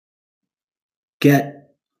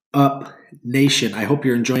Get Up Nation. I hope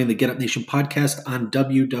you're enjoying the Get Up Nation podcast on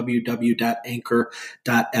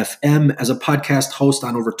www.anchor.fm. As a podcast host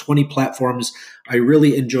on over 20 platforms, I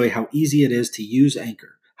really enjoy how easy it is to use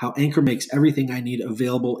Anchor, how Anchor makes everything I need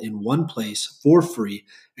available in one place for free,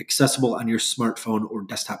 accessible on your smartphone or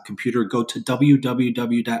desktop computer. Go to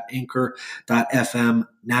www.anchor.fm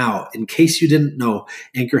now. In case you didn't know,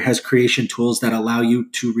 Anchor has creation tools that allow you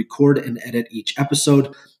to record and edit each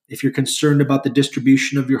episode. If you're concerned about the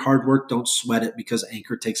distribution of your hard work, don't sweat it because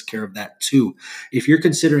Anchor takes care of that too. If you're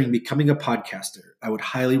considering becoming a podcaster, I would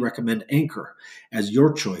highly recommend Anchor as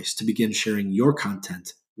your choice to begin sharing your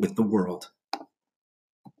content with the world.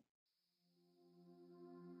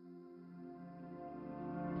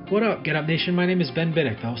 What up, Get Up Nation? My name is Ben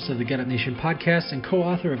Biddick, the host of the Get Up Nation podcast and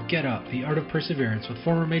co-author of Get Up, The Art of Perseverance, with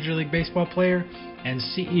former Major League Baseball player and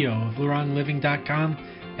CEO of LeronLiving.com,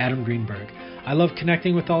 Adam Greenberg. I love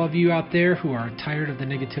connecting with all of you out there who are tired of the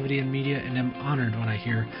negativity in media, and am honored when I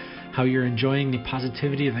hear how you're enjoying the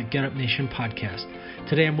positivity of the Get Up Nation podcast.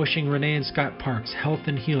 Today I'm wishing Renee and Scott Parks health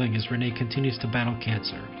and healing as Renee continues to battle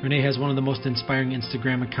cancer. Renee has one of the most inspiring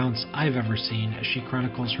Instagram accounts I've ever seen as she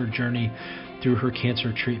chronicles her journey through her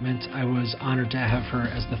cancer treatment. I was honored to have her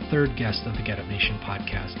as the third guest of the Get Up Nation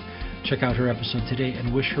podcast. Check out her episode today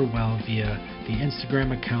and wish her well via the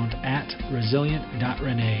Instagram account at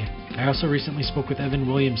resilient.renee. I also recently spoke with Evan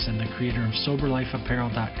Williamson, the creator of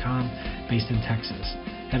SoberLifeApparel.com, based in Texas.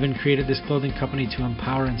 Evan created this clothing company to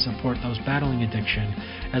empower and support those battling addiction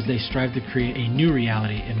as they strive to create a new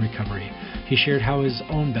reality in recovery. He shared how his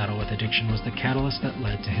own battle with addiction was the catalyst that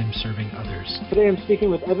led to him serving others. Today I'm speaking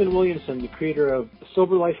with Evan Williamson, the creator of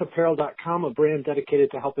SoberLifeApparel.com, a brand dedicated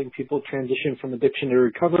to helping people transition from addiction to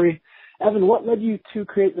recovery. Evan, what led you to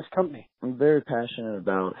create this company? I'm very passionate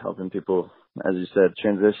about helping people, as you said,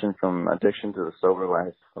 transition from addiction to the sober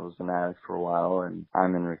life. I was an addict for a while, and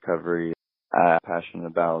I'm in recovery. I'm passionate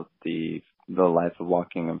about the life of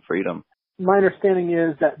walking in freedom. My understanding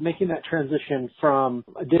is that making that transition from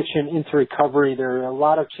addiction into recovery, there are a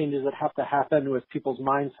lot of changes that have to happen with people's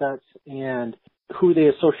mindsets and who they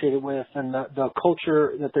associate it with and the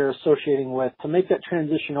culture that they're associating with. To make that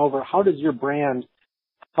transition over, how does your brand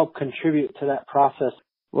help contribute to that process?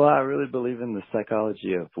 Well, I really believe in the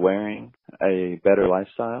psychology of wearing a better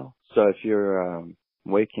lifestyle. So if you're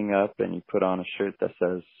waking up and you put on a shirt that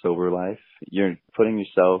says Sober Life, you're putting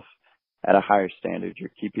yourself at a higher standard. You're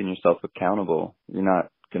keeping yourself accountable. You're not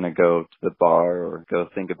going to go to the bar or go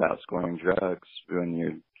think about scoring drugs when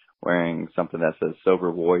you're wearing something that says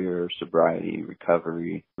Sober Warrior, sobriety,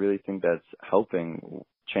 recovery. I really think that's helping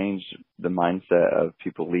change the mindset of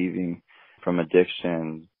people leaving from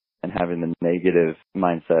addiction and having the negative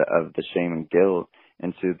mindset of the shame and guilt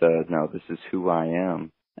into the, no, this is who I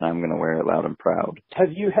am, and I'm going to wear it loud and proud.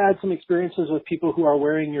 Have you had some experiences with people who are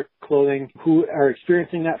wearing your clothing, who are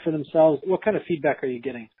experiencing that for themselves? What kind of feedback are you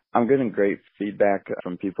getting? I'm getting great feedback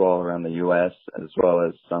from people all around the U.S. as well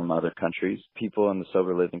as some other countries. People in the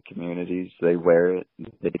sober living communities, they wear it.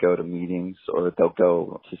 They go to meetings or they'll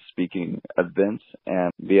go to speaking events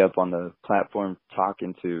and be up on the platform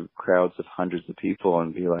talking to crowds of hundreds of people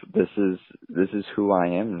and be like, this is who I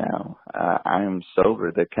am now. I am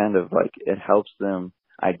sober. That kind of like, it helps them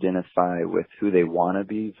identify with who they want to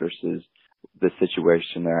be versus the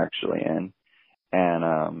situation they're actually in. And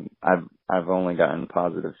I've only gotten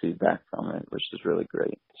positive feedback from it, which is really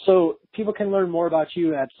great. So people can learn more about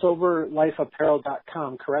you at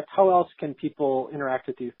SoberLifeApparel.com, correct? How else can people interact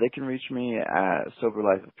with you? They can reach me at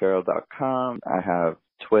SoberLifeApparel.com. I have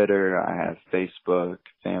Twitter. I have Facebook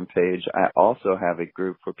fan page. I also have a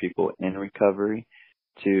group for people in recovery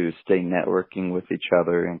to stay networking with each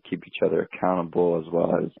other and keep each other accountable, as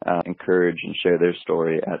well as encourage and share their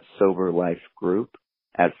story at Sober Life Group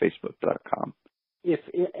at Facebook.com. If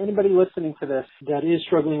anybody listening to this that is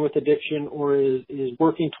struggling with addiction or is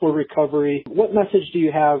working toward recovery, what message do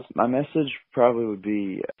you have? My message probably would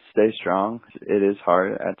be stay strong. It is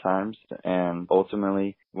hard at times, and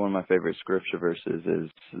ultimately one of my favorite scripture verses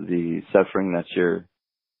is the suffering that you're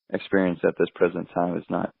experiencing at this present time is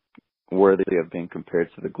not worthy of being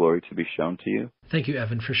compared to the glory to be shown to you. Thank you,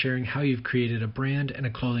 Evan, for sharing how you've created a brand and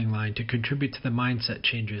a clothing line to contribute to the mindset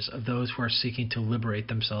changes of those who are seeking to liberate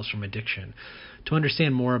themselves from addiction. To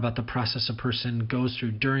understand more about the process a person goes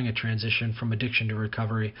through during a transition from addiction to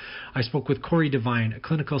recovery, I spoke with Corey Devine, a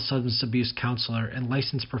clinical substance abuse counselor and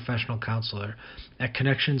licensed professional counselor at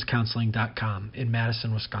ConnectionsCounseling.com in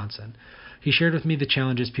Madison, Wisconsin. He shared with me the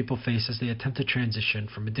challenges people face as they attempt to transition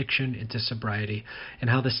from addiction into sobriety and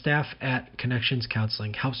how the staff at Connections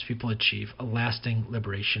Counseling helps people achieve a lasting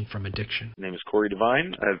liberation from addiction. My name is Corey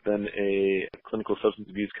Devine. I've been a clinical substance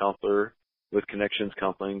abuse counselor with Connections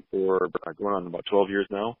Counseling for going on about 12 years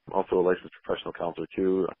now. I'm also a licensed professional counselor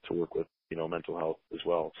too, to work with, mental health as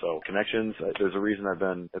well. So Connections, there's a reason I've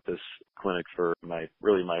been at this clinic for my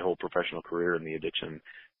whole professional career in the addiction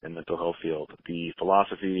and mental health field. The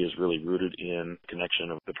philosophy is really rooted in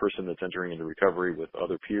connection of the person that's entering into recovery with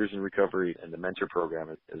other peers in recovery, and the mentor program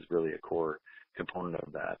is really a core component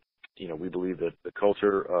of that. We believe that the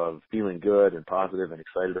culture of feeling good and positive and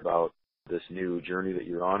excited about this new journey that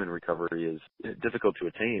you're on in recovery is difficult to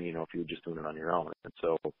attain, if you're just doing it on your own. And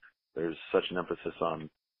so there's such an emphasis on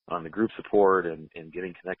the group support and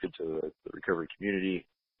getting connected to the recovery community.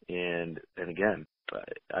 And again,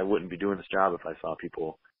 I wouldn't be doing this job if I saw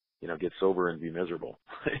people, get sober and be miserable.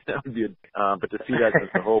 That would be but to see that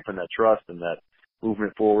sense of hope and that trust and that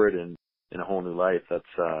movement forward and in a whole new life,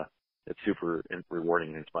 it's super rewarding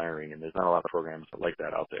and inspiring, and there's not a lot of programs like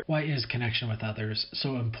that out there. Why is connection with others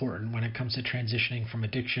so important when it comes to transitioning from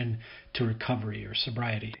addiction to recovery or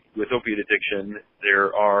sobriety? With opiate addiction,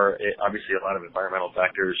 there are obviously a lot of environmental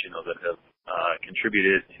factors, that have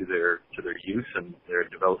contributed to their use and their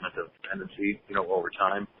development of dependency, over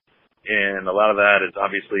time. And a lot of that is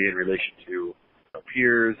obviously in relation to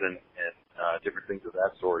peers and different things of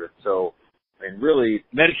that sort. And so, really,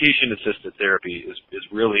 medication-assisted therapy is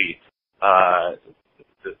really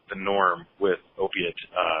the norm with opiate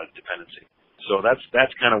dependency. So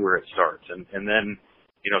that's kind of where it starts. And then,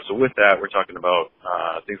 so with that, we're talking about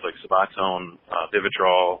things like Suboxone,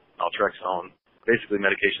 Vivitrol, Naltrexone, basically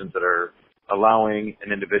medications that are allowing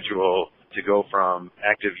an individual to go from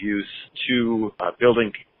active use to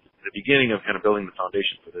building the beginning of kind of building the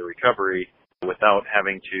foundation for their recovery without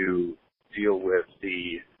having to deal with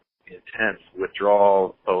the intense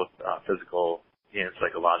withdrawal, both physical and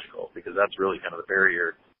psychological, because that's really kind of the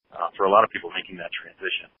barrier for a lot of people making that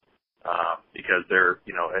transition. Because they're,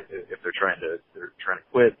 if they're trying to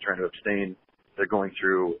quit, trying to abstain, they're going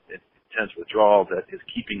through intense withdrawal that is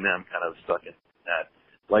keeping them kind of stuck in that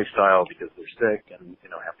lifestyle because they're sick and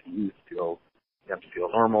have to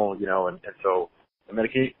feel normal, and so the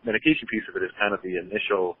medication piece of it is kind of the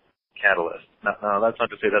initial catalyst. Now, that's not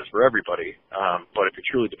to say that's for everybody, but if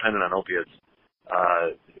you're truly dependent on opiates,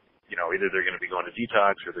 either they're going to be going to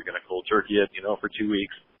detox or they're going to cold turkey it, for 2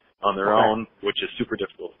 weeks on their own, which is super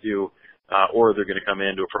difficult to do, or they're going to come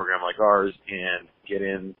into a program like ours and get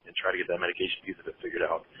in and try to get that medication piece of it figured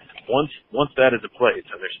out. Once that is in place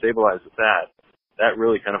and they're stabilized with that, that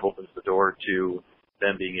really kind of opens the door to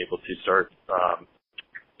them being able to start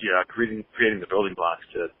creating the building blocks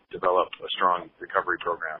to develop a strong recovery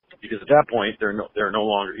program. Because at that point, they're no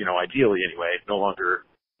longer, ideally anyway, no longer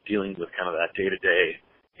dealing with kind of that day-to-day,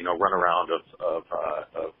 run around of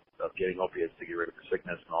getting opiates to get rid of the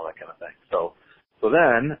sickness and all that kind of thing. So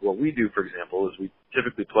then what we do, for example, is we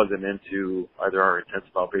typically plug them into either our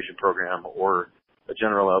intensive outpatient program or a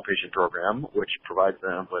general outpatient program, which provides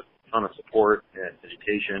them with a ton of support and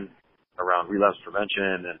education around relapse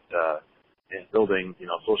prevention and building,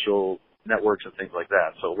 social networks and things like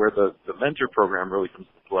that. So where the mentor program really comes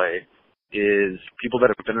into play is people that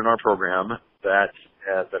have been in our program that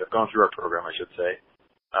have gone through our program, I should say,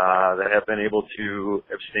 that have been able to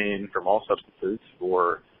abstain from all substances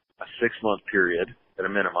for a 6-month period at a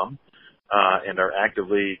minimum, and are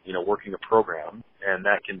actively, working a program, and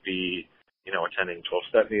that can be, attending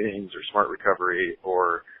 12-step meetings or smart recovery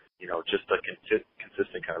or, just a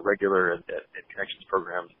consistent kind of regular and connections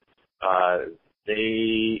programs.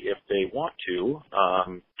 They, if they want to,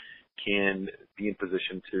 can be in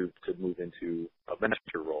position to move into a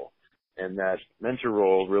mentor role. And that mentor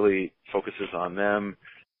role really focuses on them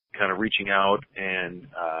kind of reaching out and,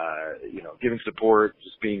 giving support,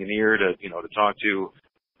 just being an ear to, to talk to,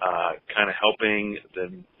 kind of helping the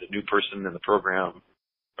new person in the program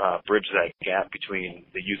bridge that gap between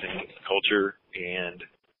the using culture and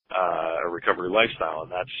a recovery lifestyle.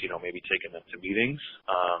 And that's, maybe taking them to meetings,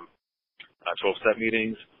 12-step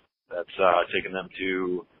meetings. That's taking them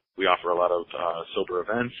to, we offer a lot of sober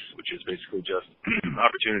events, which is basically just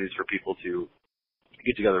opportunities for people to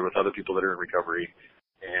get together with other people that are in recovery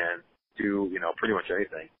and do, pretty much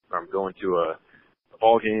anything, from going to a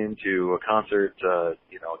ball game to a concert, a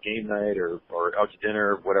game night or out to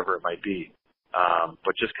dinner, whatever it might be.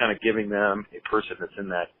 But just kind of giving them a person that's in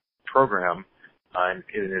that program and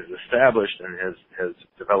is established and has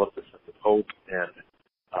developed a sense of hope and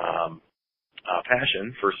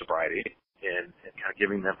passion for sobriety and kind of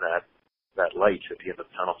giving them that light at the end of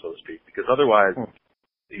the tunnel, so to speak. Because otherwise,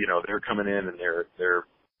 they're coming in and they're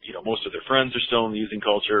most of their friends are still in the using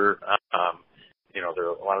culture.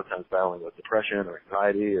 They're a lot of times battling with depression or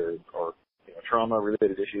anxiety or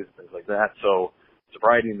trauma-related issues and things like that. So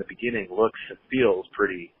sobriety in the beginning looks and feels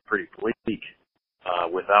pretty bleak,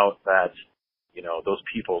 without that, those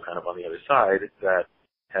people kind of on the other side that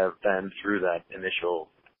have been through that initial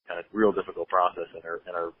kind of real difficult process and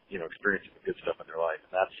are experiencing the good stuff in their life.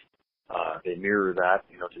 And that's, they mirror that,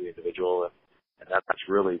 to the individual, and that's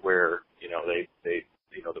really where, they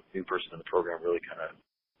the new person in the program really kind of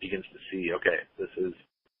begins to see, okay, this is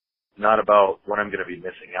not about what I'm going to be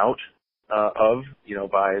missing out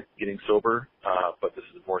by getting sober, but this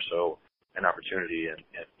is more so an opportunity and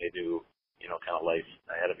a new, kind of life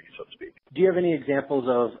ahead of me, so to speak. Do you have any examples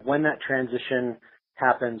of when that transition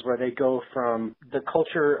happens, where they go from the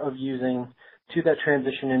culture of using to that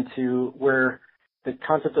transition into where the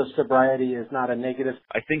concept of sobriety is not a negative?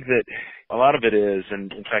 I think that a lot of it is,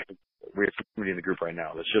 and in fact, we have somebody in the group right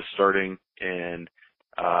now that's just starting and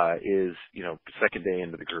is, second day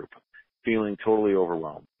into the group, feeling totally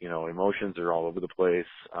overwhelmed. Emotions are all over the place.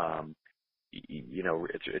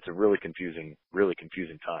 It's a really confusing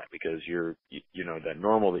time, because that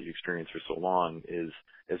normal that you experienced for so long is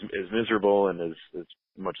as miserable, and as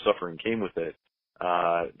much suffering came with it.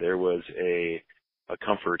 There was a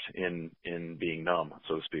comfort in being numb,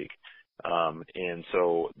 so to speak. And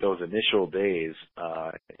so those initial days,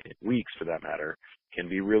 weeks for that matter, can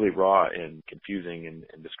be really raw and confusing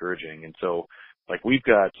and discouraging. And so, like, we've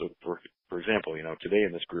got, for example, today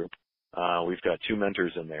in this group, we've got 2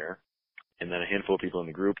 mentors in there, and then a handful of people in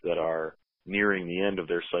the group that are nearing the end of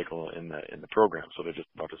their cycle in the program. So they're just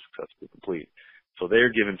about to successfully complete. So they're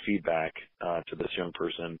giving feedback to this young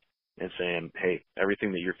person and saying, hey,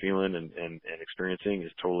 everything that you're feeling and experiencing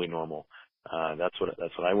is totally normal. That's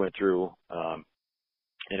what I went through.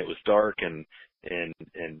 And it was dark and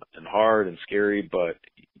hard and scary, but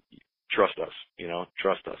trust us,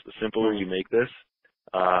 trust us. The simpler you make this,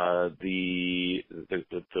 the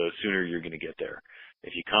sooner you're going to get there.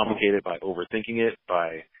 If you complicate it by overthinking it,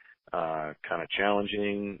 by kind of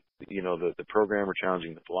challenging, the program, or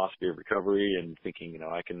challenging the philosophy of recovery and thinking,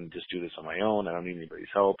 I can just do this on my own, I don't need anybody's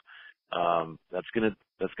help, that's gonna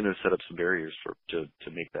set up some barriers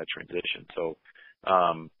to make that transition. So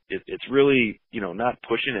it's really, not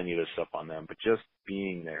pushing any of this stuff on them, but just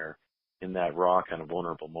being there in that raw, kind of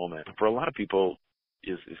vulnerable moment. For a lot of people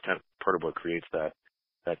is kind of part of what creates that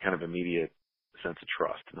kind of immediate sense of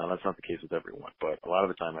trust. Now, that's not the case with everyone, but a lot of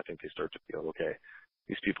the time I think they start to feel, okay,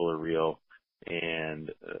 these people are real, and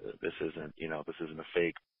this isn't a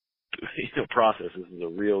fake process. This is a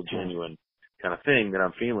real, genuine kind of thing that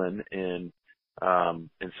I'm feeling. And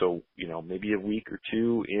so, maybe a week or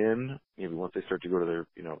 2 in, maybe once they start to go to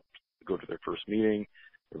their first meeting,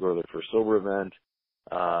 or go to their first sober event,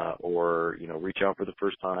 or reach out for the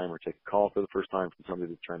first time, or take a call for the first time from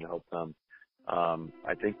somebody that's trying to help them,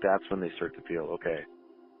 I think that's when they start to feel, okay,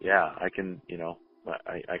 yeah, I can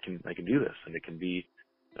do this, and it can be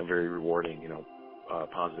a very rewarding,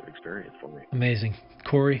 positive experience for me. Amazing.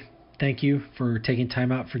 Corey, thank you for taking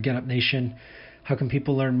time out for Get Up Nation. How can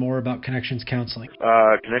people learn more about Connections Counseling?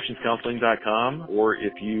 Connectionscounseling.com, or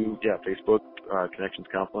if you, Facebook, Connections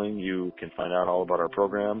Counseling, you can find out all about our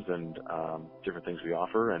programs and different things we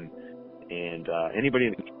offer. And anybody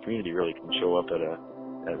in the community really can show up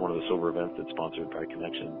at one of the sober events that's sponsored by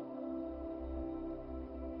Connections.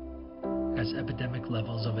 As epidemic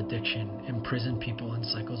levels of addiction imprison people in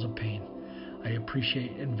cycles of pain, I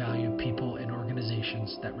appreciate and value people and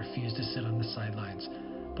organizations that refuse to sit on the sidelines,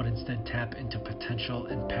 but instead tap into potential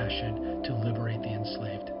and passion to liberate the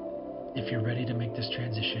enslaved. If you're ready to make this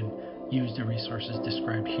transition, use the resources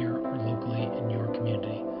described here or locally in your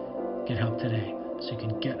community. Get help today so you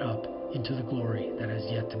can get up into the glory that has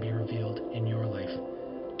yet to be revealed in your life.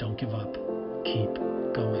 Don't give up. Keep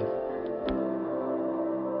going.